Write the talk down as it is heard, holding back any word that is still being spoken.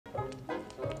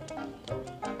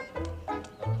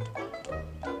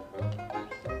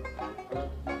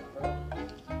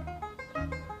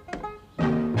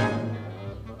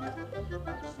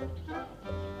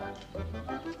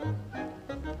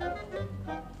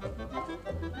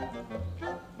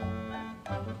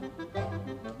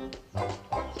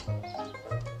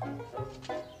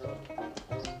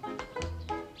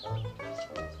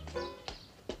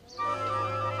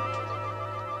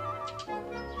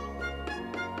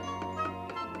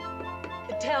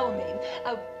tell me,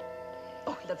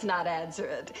 oh, let's not answer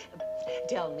it.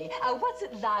 Tell me, what's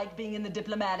it like being in the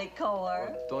diplomatic corps?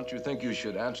 Well, don't you think you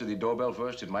should answer the doorbell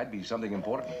first? It might be something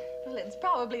important. Well, it's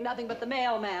probably nothing but the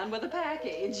mailman with a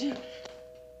package.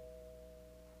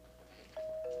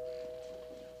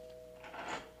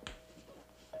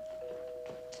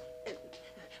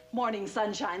 Morning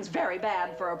sunshine's very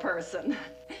bad for a person.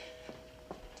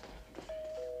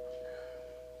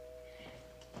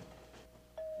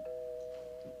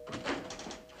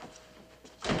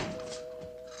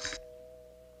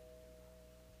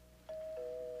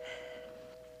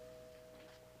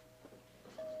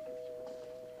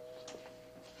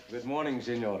 Good morning,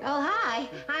 Senora. Oh, hi.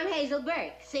 I'm Hazel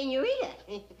Burke, senorita.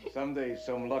 Someday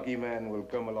some lucky man will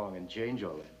come along and change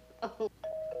all that. Oh.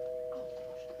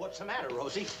 What's the matter,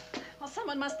 Rosie? Well,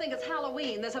 someone must think it's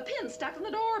Halloween. There's a pin stuck in the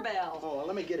doorbell. Oh, well,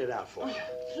 let me get it out for you.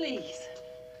 Please.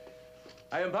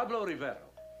 I am Pablo Rivero.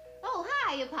 Oh,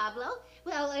 hi, Pablo.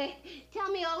 Well,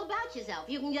 tell me all about yourself.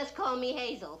 You can just call me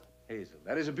Hazel. Hazel,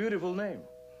 that is a beautiful name.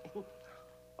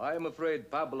 I am afraid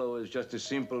Pablo is just a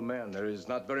simple man. There is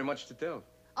not very much to tell.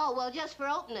 Oh, well, just for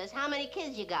openers, how many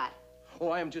kids you got? Oh,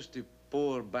 I am just a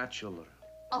poor bachelor.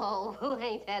 Oh,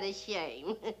 ain't that a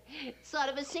shame? Sort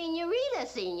of a senorita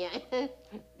senior.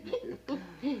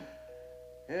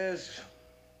 Yes,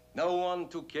 no one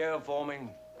to care for me,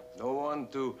 no one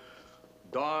to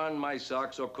darn my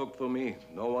socks or cook for me,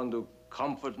 no one to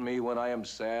comfort me when I am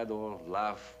sad or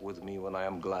laugh with me when I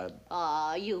am glad.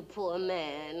 Aw, you poor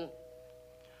man.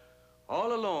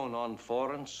 All alone on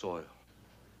foreign soil.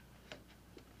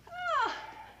 Ah,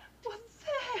 well,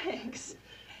 thanks.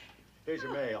 Here's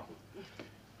your mail.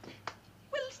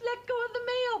 Well, let go of the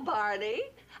mail, Barney.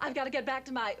 I've got to get back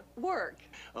to my work.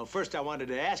 First, I wanted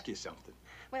to ask you something.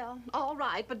 Well, all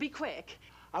right, but be quick.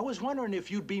 I was wondering if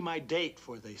you'd be my date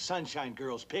for the Sunshine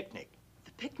Girls picnic.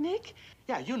 The picnic?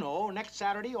 Yeah, you know, next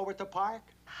Saturday over at the park.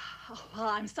 Oh, well,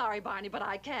 I'm sorry, Barney, but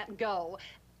I can't go.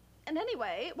 And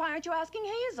anyway, why aren't you asking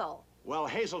Hazel? Well,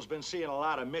 Hazel's been seeing a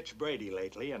lot of Mitch Brady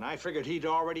lately, and I figured he'd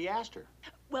already asked her.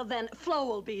 Well, then, Flo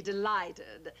will be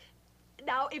delighted.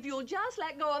 Now, if you'll just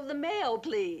let go of the mail,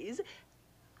 please.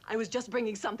 I was just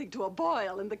bringing something to a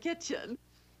boil in the kitchen.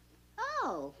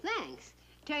 Oh, thanks.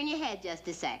 Turn your head just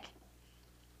a sec.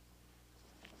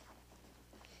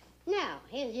 Now,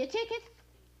 here's your ticket.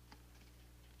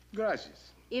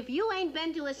 Gracias. If you ain't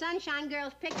been to a Sunshine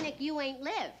Girls picnic, you ain't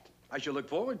lived. I shall look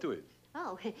forward to it.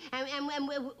 Oh, and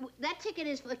that ticket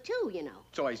is for two, you know.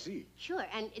 So I see. Sure,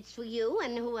 and it's for you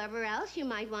and whoever else you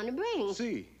might want to bring.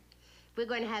 See. We're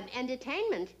going to have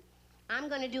entertainment. I'm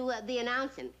going to do the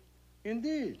announcing.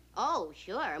 Indeed. Oh,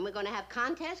 sure, and we're going to have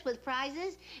contests with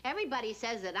prizes. Everybody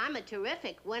says that I'm a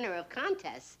terrific winner of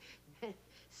contests.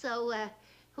 So,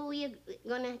 who are you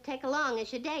going to take along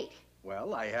as your date?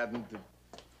 Well, I hadn't...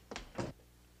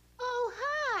 Oh,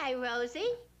 hi,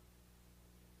 Rosie.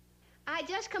 I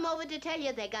just come over to tell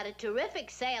you they got a terrific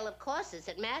sale of corsets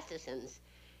at Masterson's.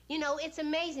 You know, it's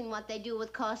amazing what they do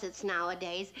with corsets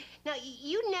nowadays. Now,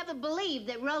 you'd never believe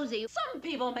that Rosie... Some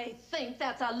people may think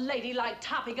that's a ladylike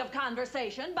topic of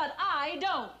conversation, but I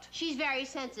don't. She's very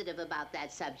sensitive about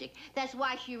that subject. That's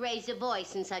why she raised her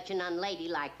voice in such an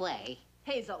unladylike way.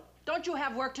 Hazel, don't you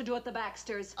have work to do at the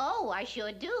Baxters? Oh, I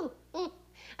sure do.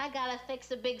 I gotta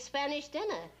fix a big Spanish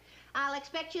dinner. I'll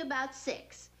expect you about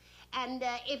 6. And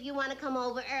if you want to come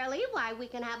over early, why, we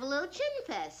can have a little chin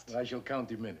fest. I shall count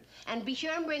the minutes. And be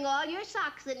sure and bring all your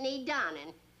socks that need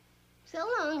donning. So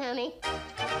long, honey.